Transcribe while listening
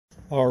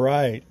All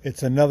right,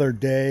 it's another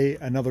day,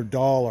 another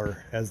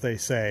dollar, as they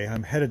say.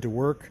 I'm headed to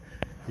work.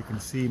 You can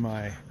see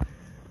my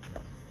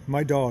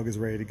dog is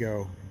ready to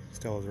go.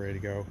 Stella's ready to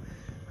go.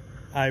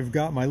 I've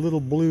got my little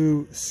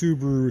blue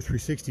Subaru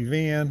 360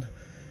 van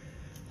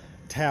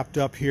tapped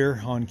up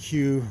here on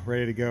cue,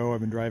 ready to go.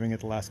 I've been driving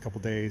it the last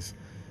couple days,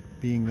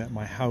 being that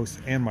my house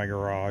and my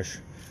garage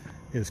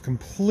is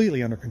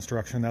completely under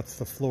construction. That's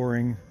the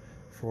flooring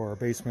for our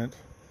basement.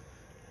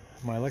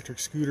 My electric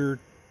scooter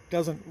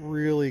doesn't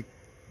really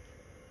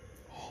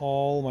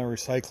haul my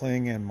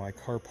recycling and my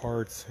car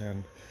parts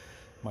and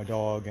my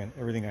dog and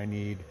everything I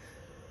need.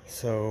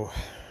 So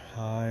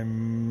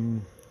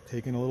I'm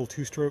taking a little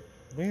two-stroke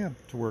van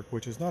to work,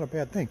 which is not a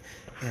bad thing.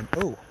 And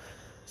oh,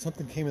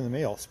 something came in the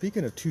mail.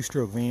 Speaking of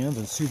two-stroke vans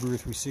and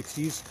Subaru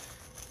 360s,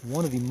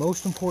 one of the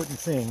most important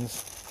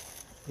things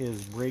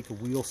is brake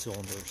wheel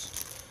cylinders.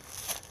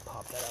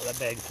 Pop that out of the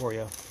bag for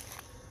you.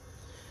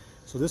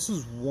 So this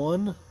is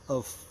one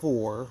of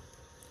 4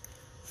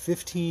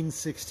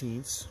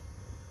 15/16.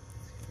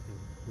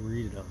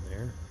 Read it on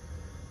there.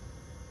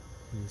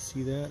 Can you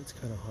see that? It's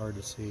kind of hard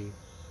to see. It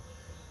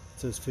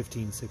says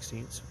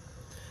 15/16.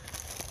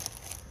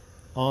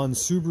 On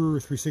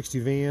Subaru 360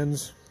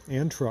 vans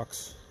and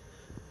trucks,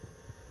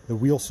 the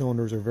wheel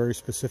cylinders are very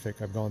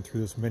specific. I've gone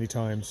through this many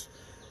times.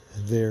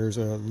 There's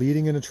a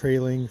leading and a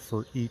trailing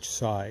for each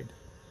side,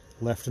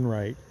 left and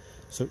right.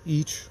 So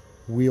each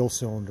wheel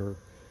cylinder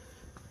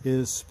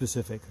is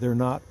specific. They're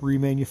not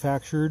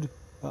remanufactured.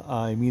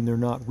 I mean, they're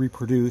not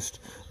reproduced.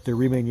 They're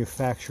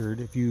remanufactured.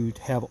 If you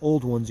have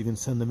old ones, you can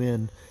send them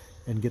in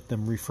and get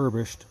them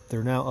refurbished.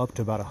 They're now up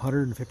to about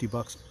 150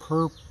 bucks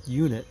per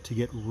unit to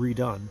get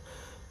redone.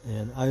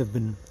 And I have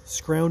been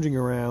scrounging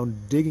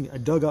around, digging. I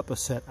dug up a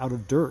set out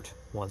of dirt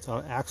once.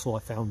 An axle I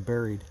found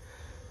buried.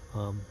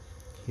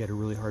 He had a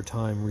really hard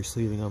time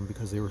resleeving them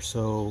because they were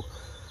so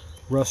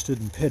rusted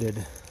and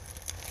pitted.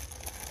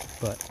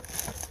 But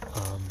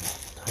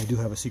I do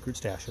have a secret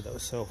stash of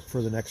those. So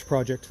for the next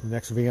project, the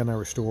next van I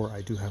restore,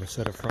 I do have a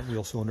set of front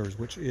wheel cylinders,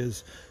 which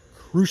is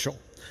crucial.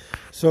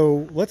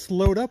 So let's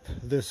load up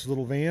this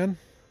little van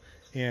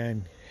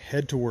and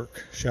head to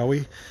work, shall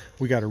we?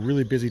 We got a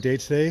really busy day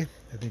today.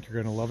 I think you're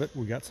going to love it.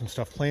 We got some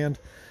stuff planned.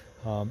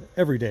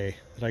 Every day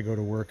that I go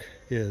to work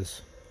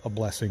is a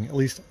blessing. At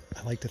least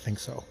I like to think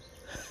so.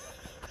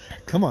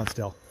 Come on,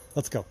 Stell.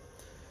 Let's go.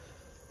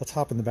 Let's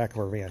hop in the back of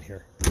our van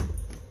here.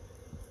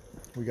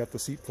 We got the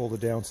seat folded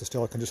down so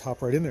Stella can just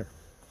hop right in there.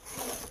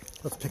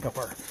 Let's pick up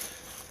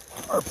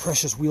our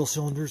precious wheel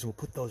cylinders. We'll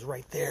put those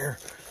right there.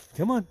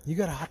 Come on, you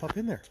got to hop up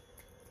in there.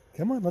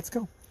 Come on, let's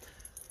go.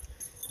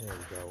 There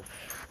we go.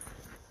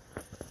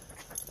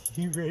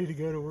 You ready to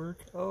go to work?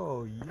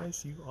 Oh,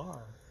 yes, you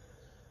are.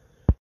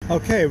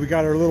 Okay, we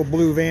got our little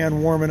blue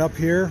van warming up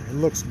here. It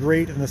looks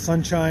great in the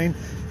sunshine.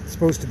 It's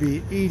supposed to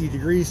be 80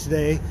 degrees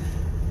today.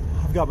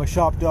 I've got my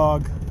shop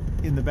dog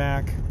in the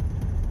back,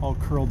 all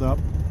curled up.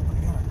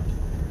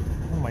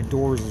 One of my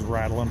doors is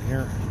rattling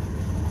here.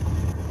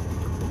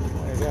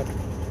 Why is that?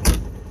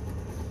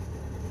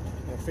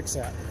 I'm gonna fix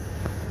that.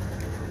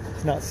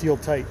 It's not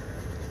sealed tight.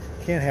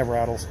 Can't have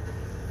rattles.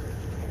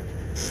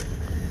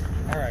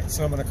 Alright,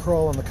 so I'm going to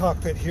crawl in the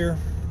cockpit here.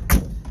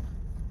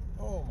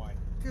 Oh my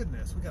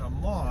goodness, we got a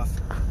moth.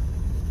 Get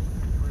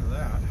rid of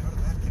that. How did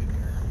that get in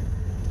here?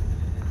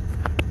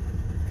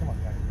 Come on,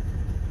 guy.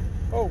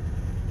 Oh!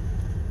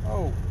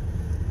 Oh!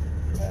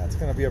 That's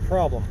going to be a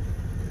problem.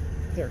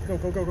 There, go,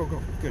 go, go, go,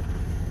 go. Good.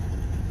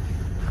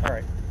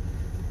 Alright.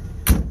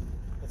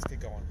 Let's get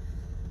going.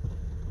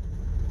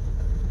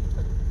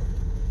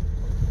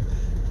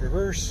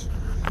 Reverse.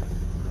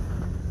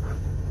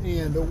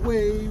 And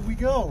away we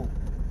go.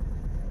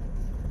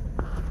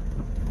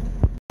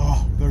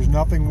 There's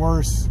nothing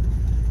worse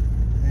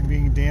than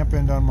being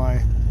dampened on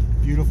my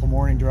beautiful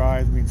morning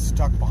drive than being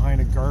stuck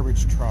behind a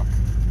garbage truck.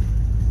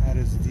 That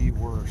is the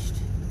worst.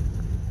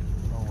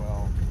 Oh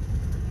well.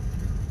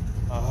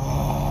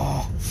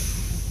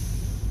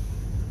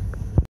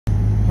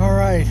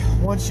 Alright,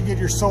 once you get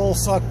your soul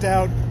sucked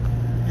out,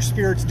 your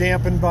spirits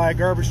dampened by a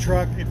garbage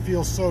truck, it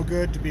feels so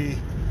good to be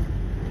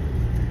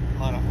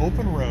on an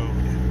open road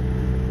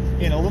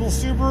in a little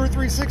Subaru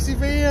 360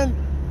 van.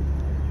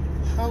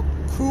 How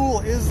cool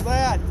is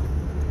that?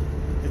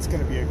 It's going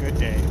to be a good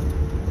day.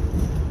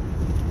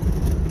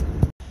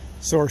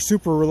 So our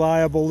super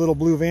reliable little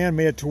blue van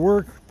made it to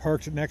work,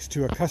 parked it next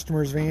to a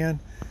customer's van,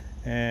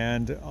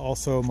 and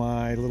also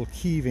my little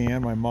key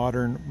van, my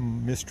modern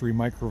mystery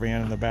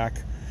microvan in the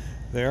back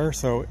there.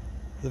 So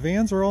the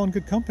vans are all in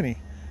good company.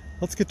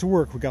 Let's get to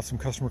work. We got some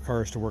customer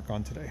cars to work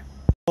on today.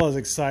 I was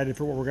excited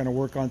for what we're going to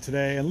work on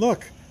today, and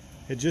look,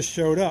 it just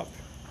showed up.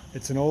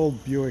 It's an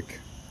old Buick.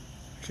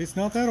 Actually, it's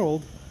not that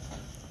old.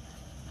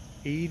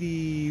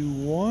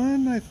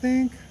 81, I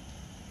think.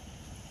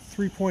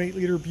 3.8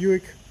 liter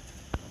Buick,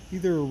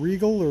 either a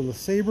Regal or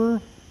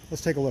LeSabre.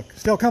 Let's take a look.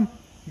 Stell, come.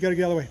 You got to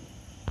get out of the way.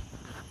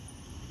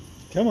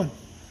 Come on.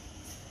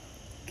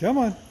 Come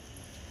on.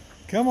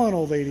 Come on,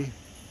 old lady.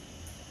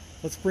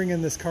 Let's bring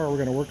in this car we're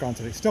going to work on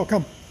today. Stell,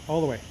 come all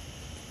the way.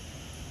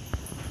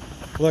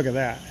 Look at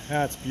that.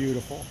 That's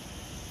beautiful.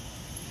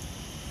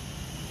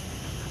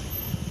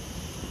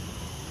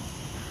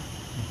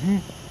 A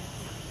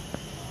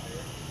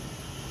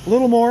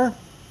little more.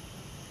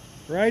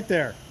 Right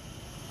there.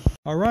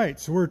 All right,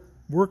 so we're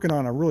working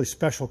on a really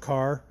special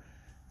car.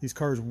 These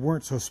cars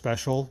weren't so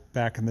special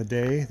back in the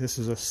day. This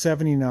is a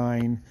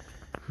 79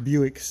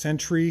 Buick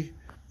Century.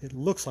 It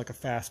looks like a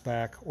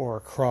fastback or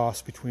a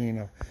cross between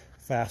a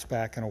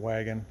fastback and a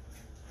wagon.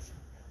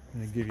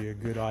 I'm going to give you a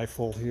good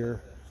eyeful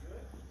here.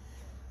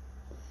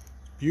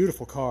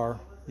 Beautiful car.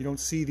 You don't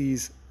see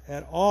these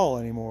at all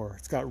anymore.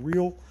 It's got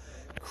real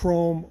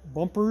chrome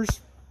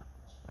bumpers,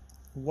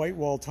 white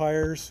wall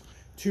tires,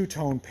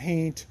 two-tone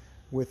paint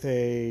with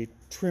a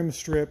trim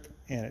strip,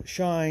 and it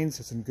shines.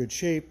 It's in good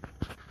shape.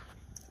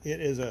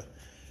 It is a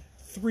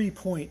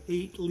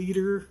 3.8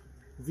 liter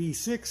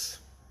V6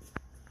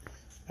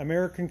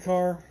 American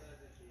car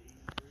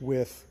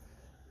with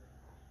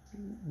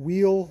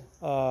wheel,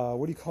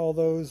 what do you call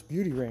those?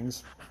 Beauty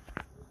rings.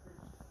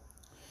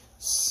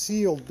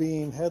 Sealed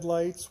beam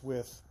headlights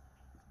with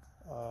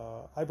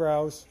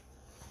eyebrows.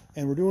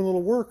 And we're doing a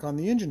little work on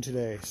the engine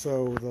today.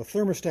 So the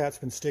thermostat's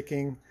been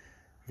sticking,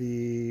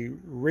 the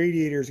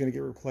radiator is going to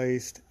get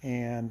replaced,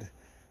 and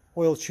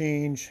oil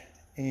change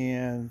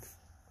and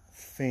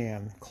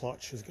fan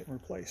clutch is getting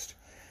replaced.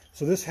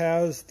 So this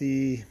has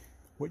the,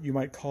 what you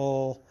might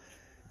call,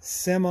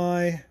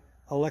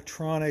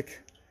 semi-electronic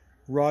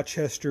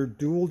Rochester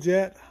dual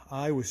jet.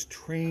 I was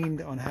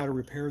trained on how to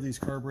repair these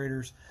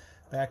carburetors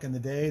back in the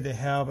day. They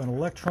have an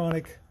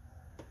electronic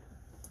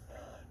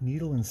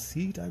needle and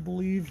seat, I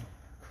believe.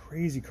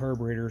 Crazy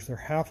carburetors. They're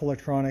half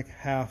electronic,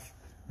 half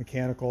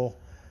mechanical.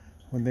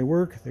 When they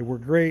work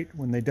great.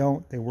 When they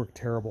don't, they work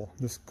terrible.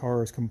 This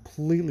car is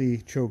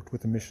completely choked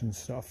with emissions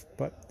stuff,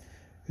 but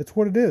it's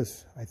what it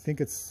is. I think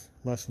it's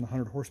less than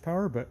 100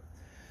 horsepower, but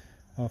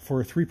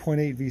for a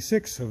 3.8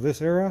 V6 of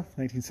this era,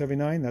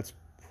 1979, that's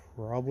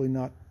probably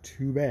not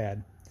too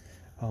bad.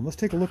 Let's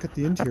take a look at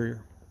the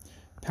interior.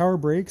 Power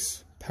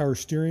brakes, power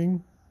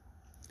steering,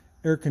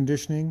 air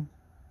conditioning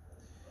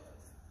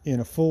in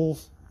a full,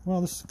 well,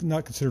 this is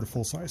not considered a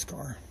full-size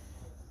car.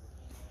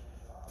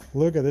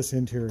 Look at this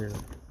interior.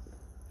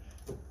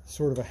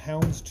 Sort of a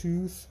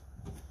houndstooth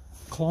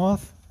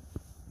cloth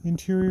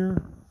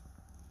interior,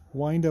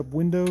 wind-up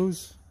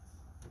windows,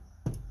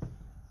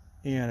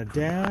 and a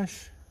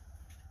dash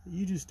that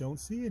you just don't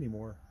see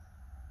anymore.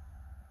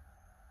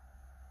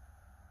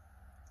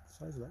 The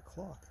size of that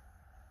clock.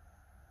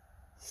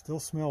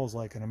 Still smells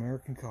like an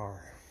American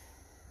car.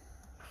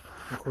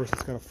 Of course,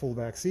 it's got a full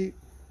back seat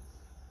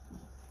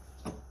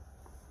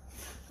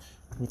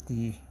with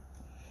the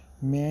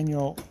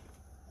manual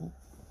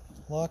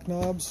lock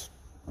knobs.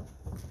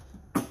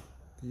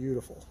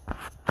 Beautiful.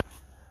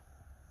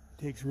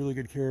 Takes really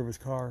good care of his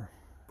car.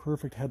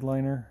 Perfect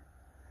headliner.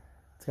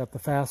 It's got the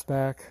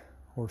fastback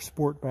or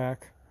sportback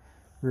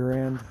rear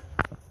end.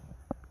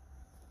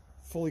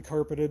 Fully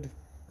carpeted.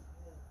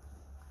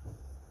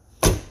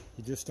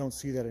 You just don't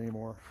see that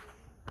anymore.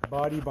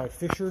 Body by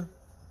Fisher.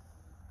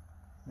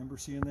 Remember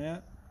seeing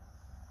that?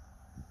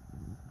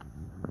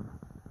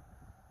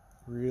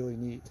 Really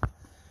neat.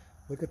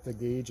 Look at the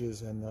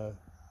gauges and the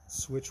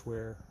switch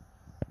wear.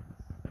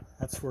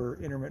 That's where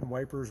intermittent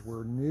wipers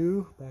were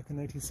new back in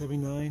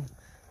 1979.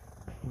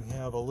 We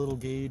have a little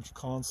gauge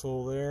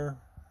console there,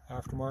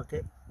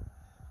 aftermarket,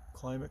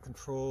 climate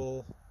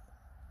control,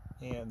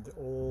 and the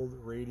old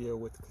radio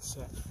with the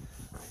cassette.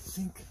 I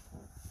think,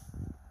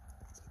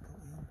 does it go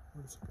in?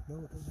 Or does it, no,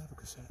 it doesn't have a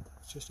cassette.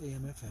 It's just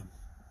AM, FM.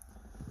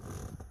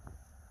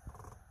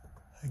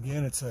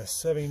 Again, it's a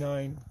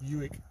 79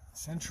 Buick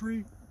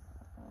Century,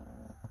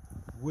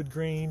 wood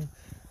grain,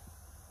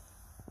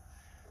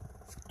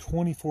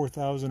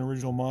 24,000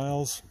 original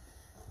miles.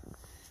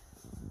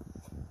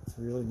 It's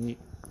really neat.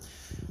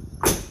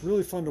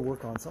 Really fun to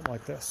work on something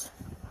like this.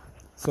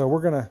 So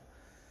we're gonna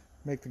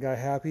make the guy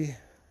happy,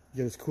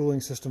 get his cooling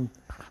system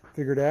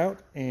figured out,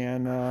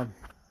 and we'll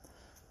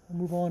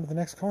move on to the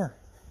next car.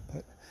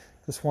 But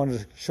just wanted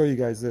to show you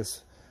guys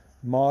this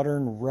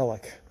modern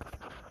relic.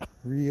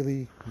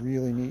 Really,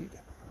 really neat.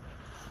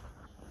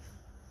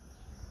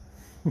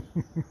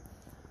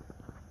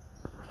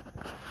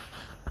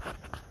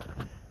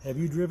 Have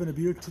you driven a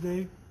Buick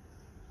today?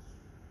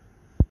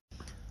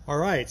 All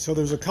right, so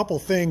there's a couple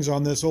things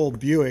on this old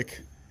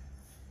Buick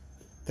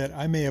that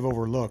I may have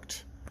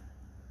overlooked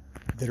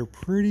that are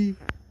pretty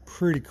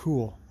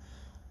cool.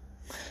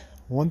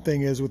 One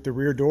thing is with the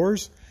rear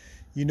doors,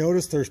 you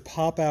notice there's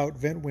pop-out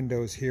vent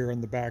windows here in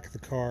the back of the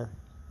car.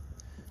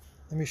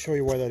 Let me show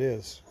you why that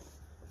is.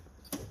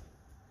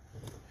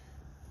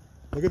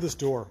 Look at this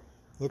door.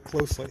 Look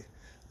closely.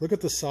 Look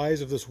at the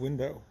size of this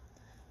window.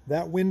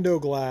 That window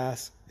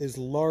glass is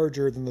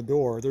larger than the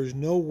door. There's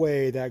no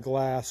way that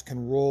glass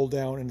can roll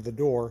down into the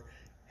door.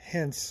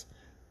 Hence,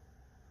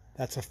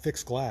 that's a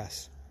fixed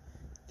glass.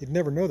 You'd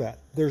never know that.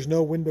 There's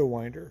no window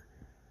winder.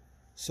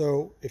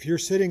 So if you're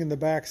sitting in the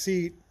back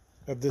seat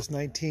of this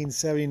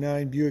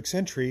 1979 Buick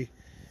Century,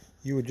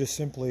 you would just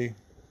simply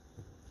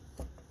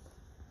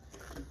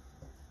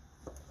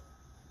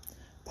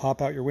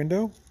pop out your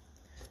window,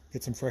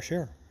 get some fresh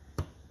air.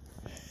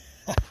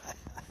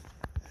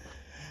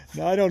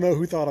 Now, I don't know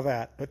who thought of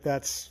that, but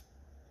that's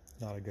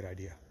not a good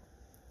idea.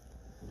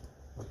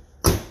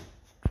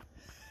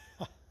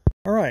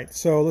 All right,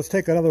 so let's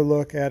take another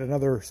look at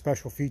another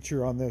special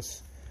feature on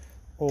this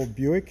old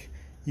Buick.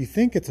 You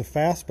think it's a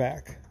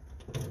fastback.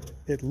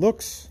 It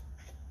looks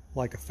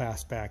like a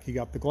fastback. You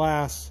got the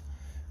glass.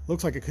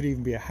 Looks like it could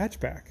even be a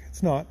hatchback.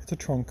 It's not. It's a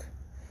trunk.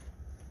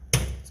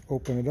 Let's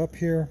open it up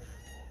here.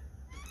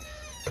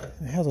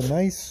 It has a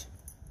nice,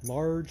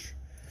 large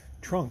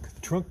trunk.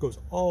 The trunk goes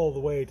all the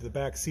way to the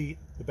back seat.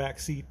 The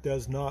back seat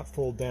does not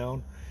fold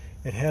down.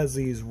 It has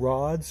these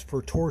rods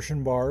for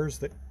torsion bars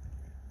that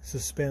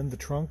suspend the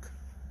trunk,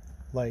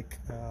 like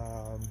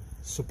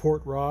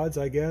support rods,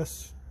 I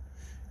guess.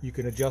 You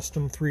can adjust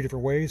them 3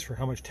 different ways for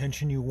how much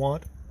tension you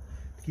want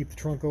to keep the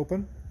trunk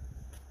open.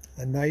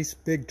 A nice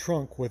big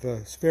trunk with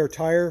a spare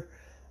tire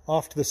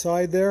off to the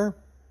side there.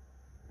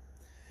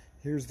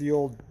 Here's the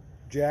old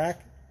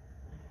jack.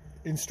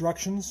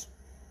 Instructions.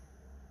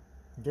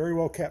 Very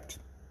well kept.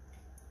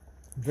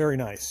 Very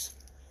nice.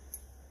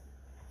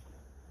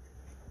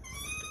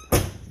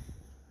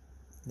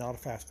 Not a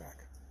fastback.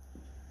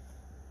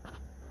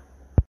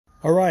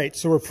 All right,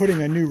 so we're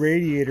putting a new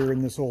radiator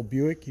in this old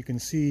Buick. You can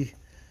see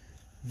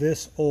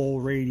this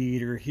old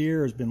radiator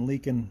here has been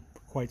leaking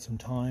for quite some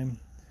time.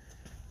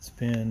 It's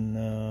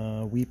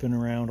been weeping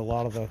around a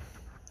lot of the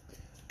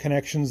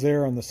connections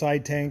there on the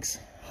side tanks.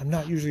 I'm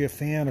not usually a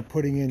fan of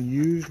putting in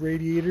used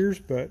radiators,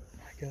 but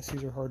I guess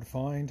these are hard to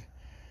find.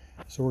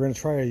 So we're going to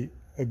try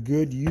a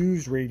good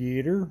used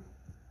radiator,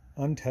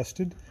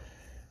 untested,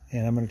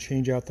 and I'm going to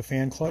change out the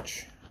fan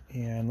clutch,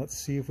 and let's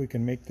see if we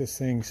can make this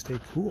thing stay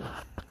cool.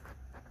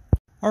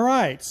 All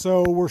right,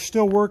 so we're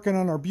still working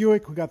on our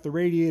Buick. We got the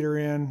radiator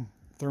in,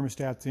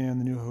 thermostat's in,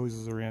 the new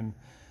hoses are in.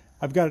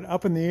 I've got it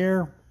up in the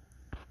air,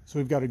 so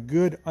we've got a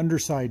good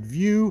underside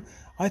view.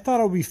 I thought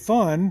it would be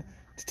fun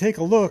to take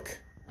a look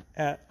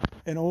at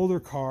an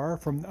older car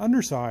from the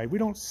underside. We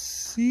don't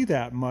see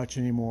that much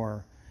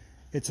anymore.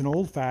 It's an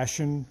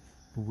old-fashioned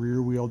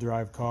rear-wheel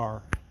drive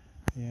car.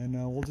 And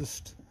we'll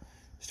just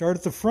start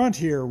at the front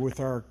here with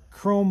our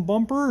chrome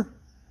bumper,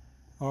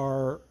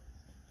 our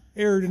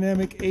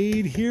aerodynamic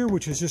aid here,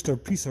 which is just a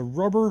piece of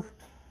rubber.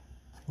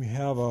 We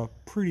have a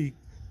pretty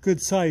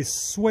good sized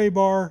sway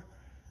bar.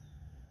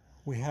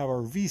 We have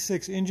our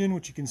V6 engine,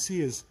 which you can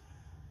see is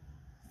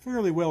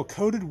fairly well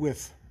coated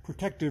with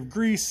protective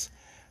grease.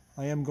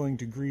 I am going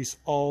to grease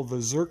all the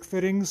Zerk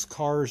fittings.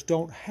 Cars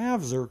don't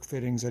have Zerk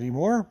fittings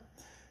anymore.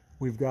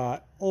 We've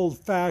got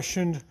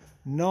old-fashioned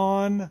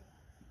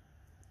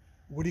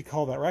what do you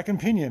call that, rack and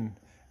pinion.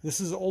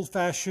 This is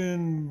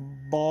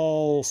old-fashioned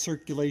ball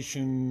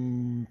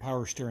circulation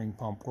power steering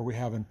pump, where we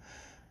have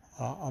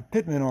a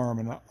pitman arm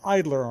and an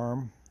idler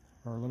arm,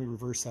 or let me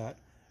reverse that,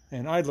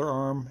 an idler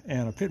arm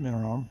and a pitman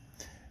arm.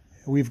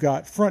 We've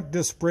got front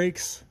disc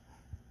brakes,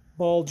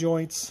 ball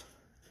joints.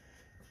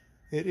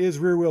 It is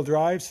rear-wheel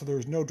drive, so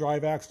there's no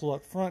drive axle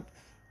up front.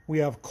 We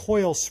have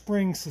coil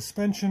spring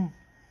suspension.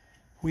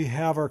 We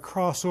have our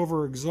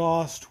crossover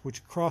exhaust,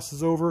 which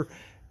crosses over,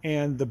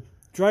 and the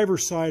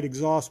driver's side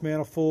exhaust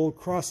manifold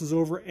crosses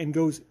over and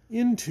goes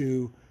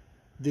into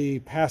the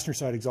passenger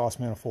side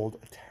exhaust manifold.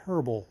 A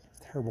terrible,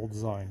 terrible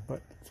design,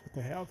 but that's what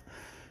they have.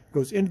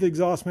 Goes into the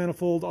exhaust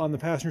manifold on the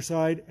passenger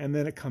side, and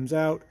then it comes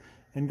out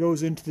and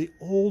goes into the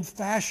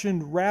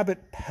old-fashioned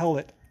rabbit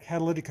pellet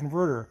catalytic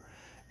converter.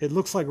 It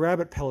looks like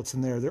rabbit pellets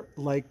in there. They're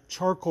like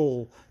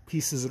charcoal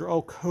pieces that are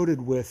all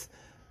coated with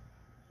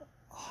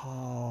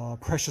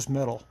precious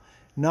metal.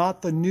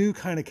 Not the new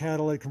kind of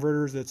catalytic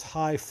converters that's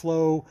high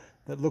flow,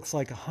 that looks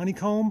like a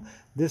honeycomb.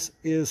 This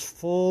is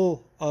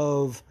full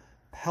of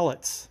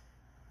pellets.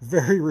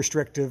 Very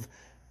restrictive,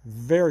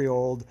 very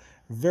old,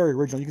 very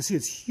original. You can see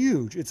it's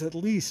huge. It's at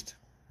least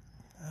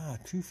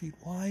 2 feet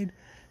wide.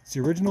 It's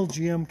the original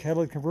GM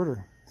catalytic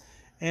converter.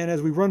 And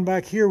as we run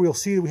back here, we'll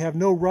see that we have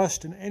no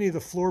rust in any of the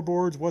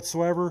floorboards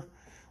whatsoever.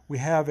 We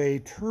have a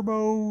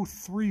turbo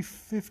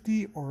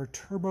 350 or a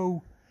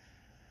turbo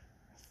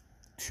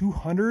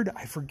 200.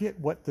 I forget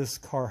what this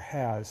car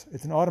has.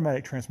 It's an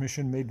automatic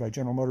transmission made by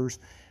General Motors.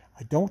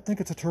 I don't think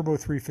it's a turbo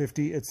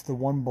 350. It's the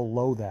one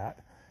below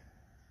that.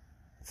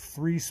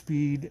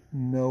 3-speed,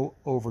 no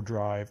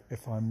overdrive,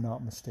 if I'm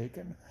not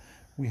mistaken.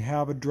 We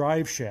have a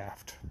drive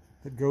shaft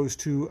that goes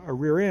to a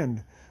rear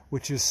end,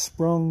 which is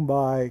sprung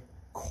by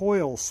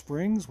coil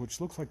springs,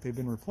 which looks like they've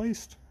been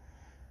replaced.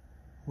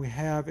 We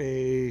have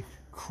a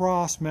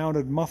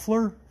cross-mounted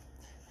muffler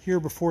here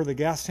before the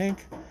gas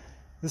tank.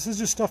 This is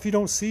just stuff you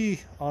don't see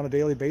on a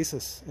daily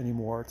basis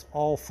anymore. It's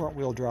all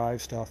front-wheel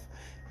drive stuff.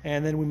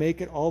 And then we make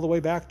it all the way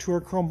back to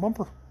our chrome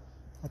bumper.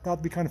 I thought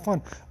it'd be kind of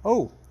fun.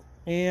 Oh,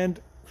 and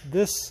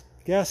this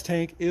gas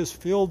tank is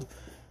filled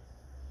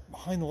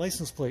behind the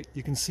license plate.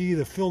 You can see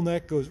the fill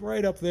neck goes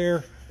right up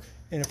there.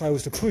 And if I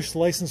was to push the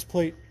license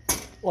plate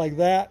like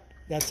that,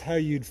 that's how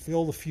you'd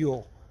fill the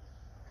fuel.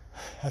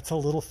 That's a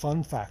little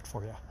fun fact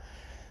for you.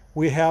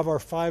 We have our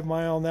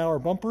 5-mile-an-hour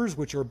bumpers,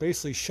 which are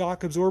basically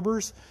shock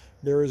absorbers.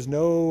 There is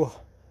no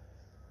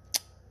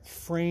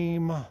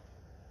frame,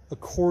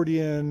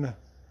 accordion,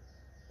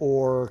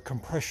 or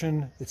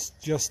compression. It's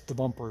just the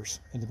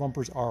bumpers, and the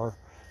bumpers are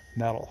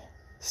metal.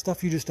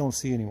 Stuff you just don't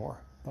see anymore,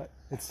 but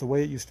it's the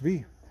way it used to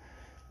be.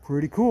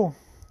 Pretty cool.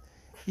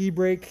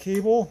 E-brake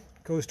cable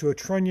goes to a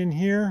trunnion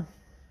here.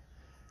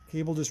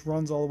 Cable just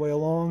runs all the way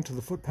along to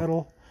the foot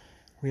pedal.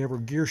 We have our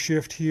gear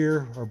shift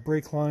here. Our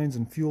brake lines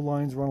and fuel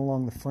lines run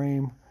along the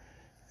frame.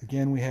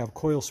 Again, we have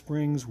coil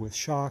springs with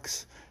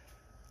shocks.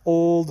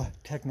 Old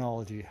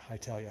technology, I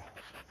tell you.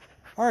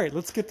 All right,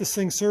 let's get this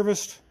thing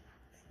serviced,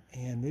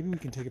 and maybe we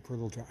can take it for a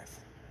little drive.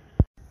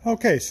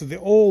 Okay, so the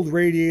old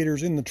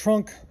radiator's in the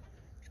trunk.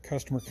 The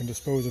customer can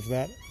dispose of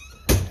that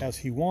as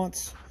he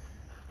wants.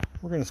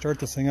 We're going to start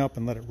this thing up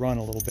and let it run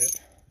a little bit.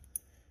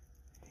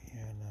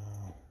 And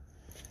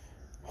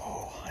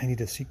oh, I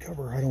need a seat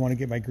cover. I don't want to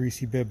get my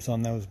greasy bibs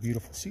on those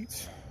beautiful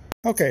seats.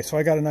 Okay, so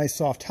I got a nice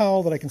soft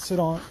towel that I can sit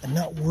on and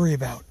not worry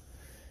about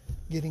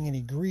getting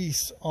any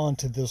grease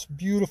onto this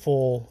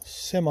beautiful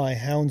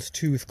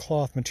semi-houndstooth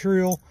cloth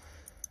material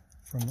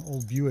from the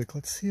old Buick.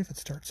 Let's see if it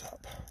starts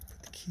up.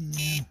 Put the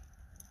key in.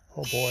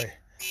 Oh boy,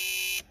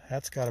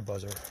 that's got a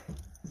buzzer.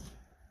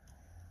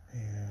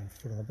 And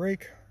foot on the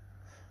brake.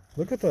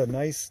 Look at the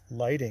nice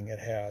lighting it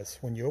has.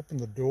 When you open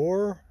the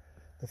door,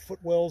 the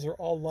footwells are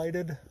all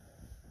lighted.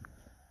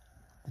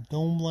 The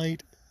dome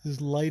light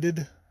is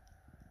lighted.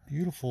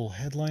 Beautiful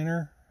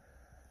headliner.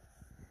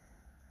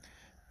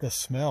 The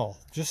smell,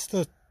 just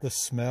the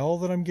smell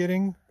that I'm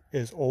getting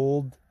is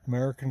old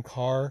American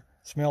car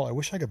smell. I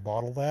wish I could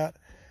bottle that.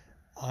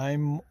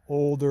 I'm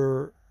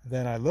older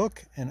than I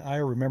look, and I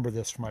remember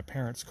this from my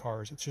parents'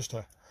 cars. It's just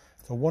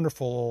it's a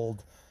wonderful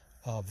old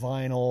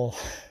vinyl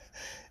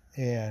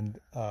and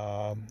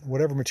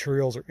whatever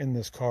materials are in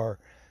this car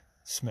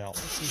smell.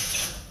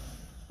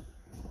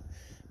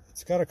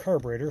 It's got a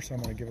carburetor, so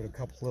I'm going to give it a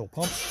couple little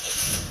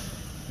pumps.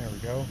 There we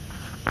go.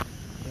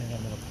 And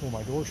I'm going to pull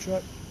my door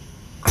shut.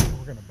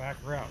 We're going to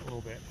back her out a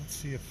little bit. Let's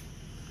see if,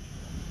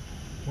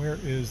 where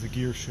is the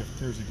gear shift?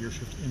 There's the gear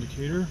shift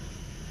indicator.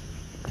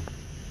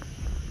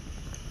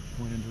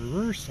 Going into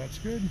reverse, that's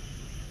good.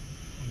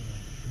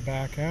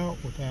 Back out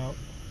without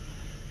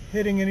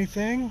hitting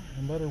anything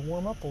and let her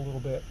warm up a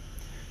little bit.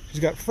 She's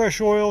got fresh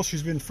oil,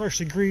 she's been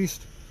freshly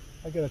greased.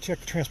 I got to check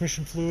the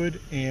transmission fluid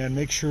and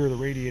make sure the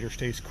radiator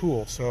stays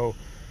cool. So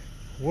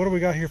what do we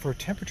got here for a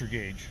temperature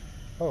gauge?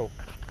 Oh,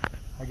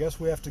 I guess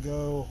we have to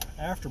go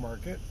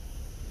aftermarket.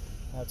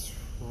 That's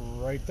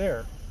right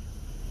there.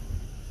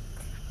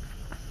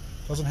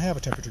 Doesn't have a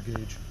temperature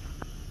gauge.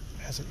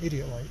 It has an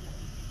idiot light.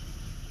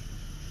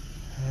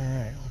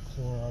 Alright, I'll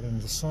pull her out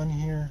into the sun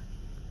here.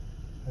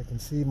 I can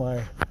see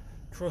my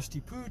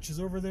trusty Pooch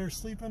is over there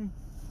sleeping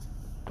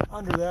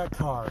under that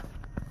car.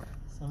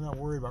 So I'm not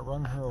worried about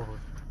running her over.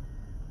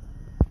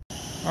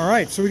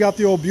 Alright, so we got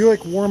the old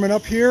Buick warming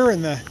up here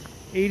in the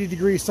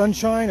 80-degree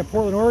sunshine of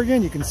Portland,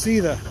 Oregon. You can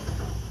see the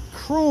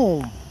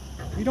chrome.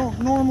 You don't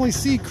normally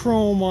see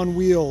chrome on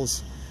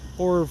wheels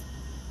or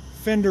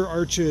fender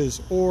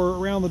arches or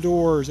around the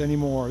doors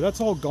anymore. That's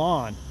all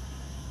gone.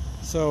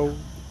 So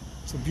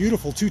it's a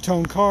beautiful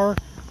two-tone car.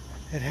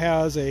 It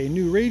has a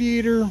new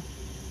radiator,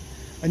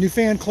 a new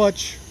fan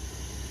clutch,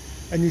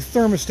 a new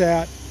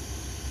thermostat,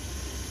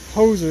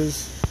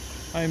 hoses.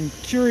 I'm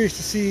curious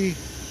to see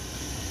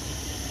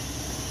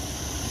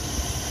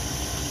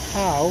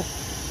how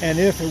and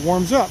if it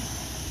warms up.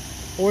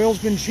 Oil's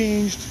been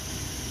changed.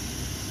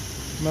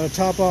 I'm going to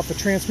top off the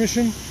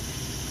transmission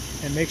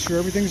and make sure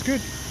everything's good.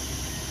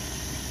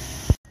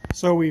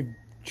 So we've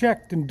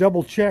checked and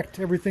double checked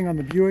everything on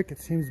the Buick.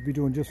 It seems to be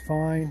doing just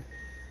fine.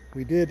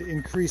 We did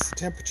increase the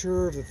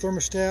temperature of the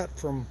thermostat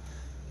from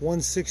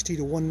 160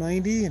 to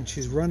 190, and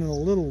she's running a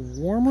little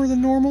warmer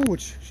than normal,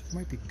 which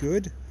might be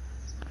good.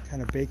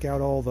 Kind of bake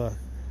out all the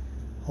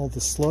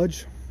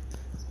sludge.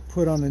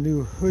 Put on a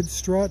new hood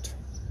strut.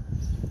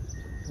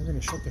 We're going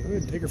to shut the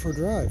hood and take her for a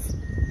drive.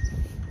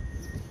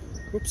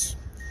 Whoops.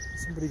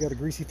 Somebody got a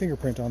greasy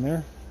fingerprint on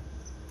there.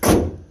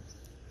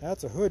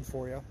 That's a hood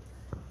for you.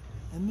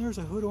 And there's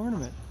a hood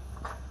ornament.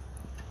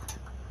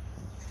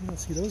 You don't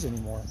see those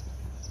anymore.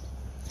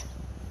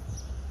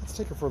 Let's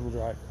take her for a little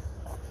drive.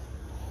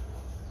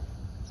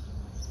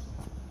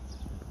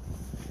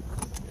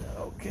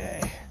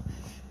 Okay.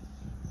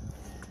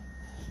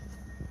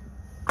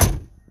 Don't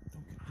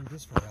get to do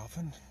this very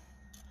often.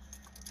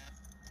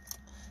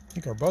 I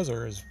think our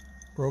buzzer is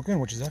broken,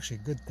 which is actually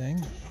a good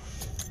thing.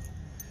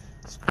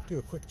 Let's do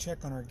a quick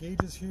check on our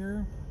gauges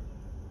here.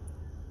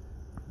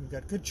 We've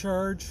got good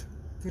charge,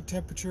 good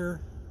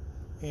temperature,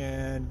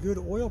 and good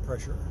oil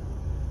pressure.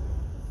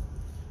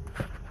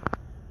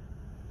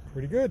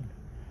 Pretty good.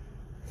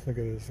 Look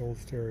at this old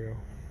stereo.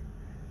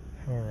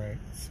 Alright,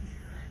 let's see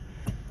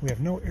here. We have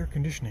no air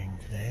conditioning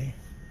today.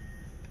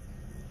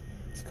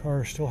 This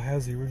car still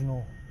has the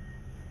original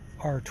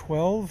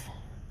R12,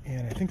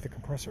 and I think the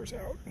compressor's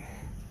out.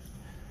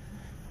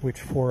 Which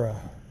for a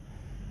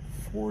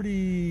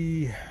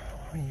 40, how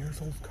many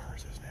years old car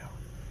is this now?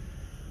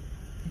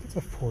 I think it's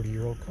a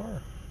 40-year-old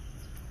car.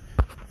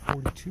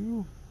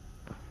 42.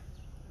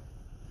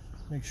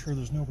 Make sure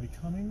there's nobody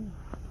coming.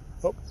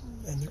 Oh,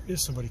 and there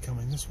is somebody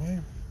coming this way.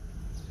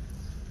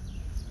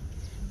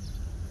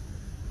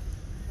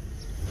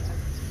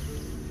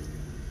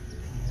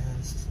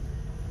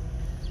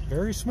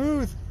 Very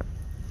smooth,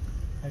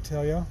 I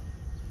tell you.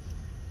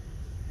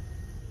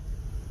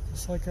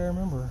 Just like I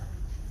remember.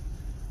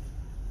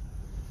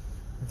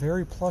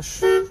 Very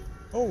plush.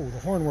 Oh, the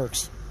horn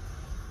works.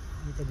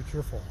 You gotta be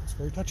careful. It's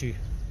very touchy.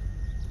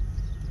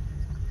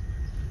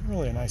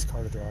 Really a nice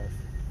car to drive.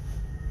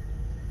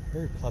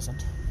 Very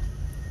pleasant.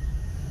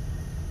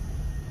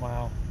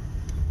 Wow.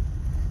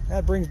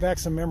 That brings back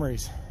some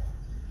memories.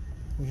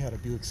 We had a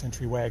Buick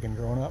Century wagon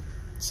growing up.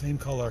 Same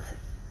color.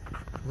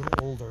 A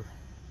little older.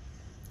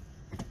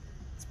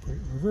 Let's put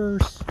it in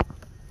reverse.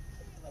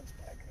 Let's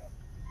back it up.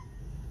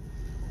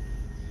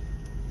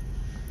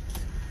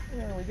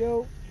 There we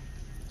go.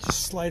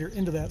 Just slide her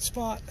into that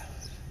spot.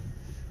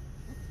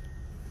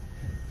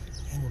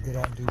 And we'll get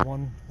out and do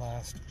one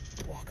last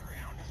walk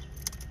around.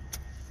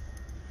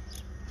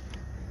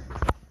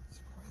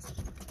 Surprised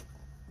the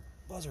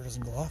buzzer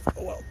doesn't go off.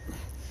 Oh well.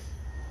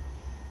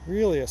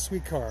 Really a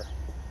sweet car.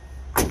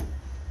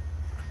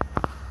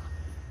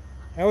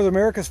 That was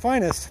America's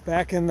finest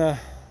back in the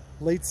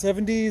late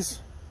 70s,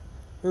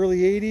 early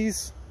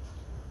 80s.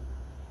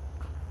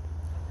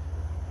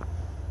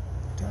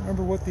 Don't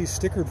remember what these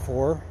stickered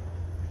for.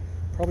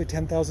 Probably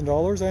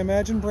 $10,000, I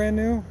imagine, brand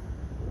new.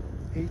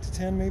 8 to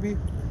 10 maybe.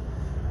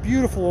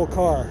 Beautiful old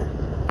car.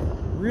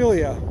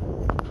 Really a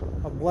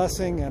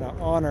blessing and an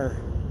honor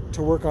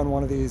to work on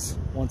one of these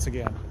once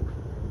again.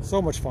 So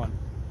much fun.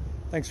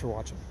 Thanks for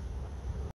watching.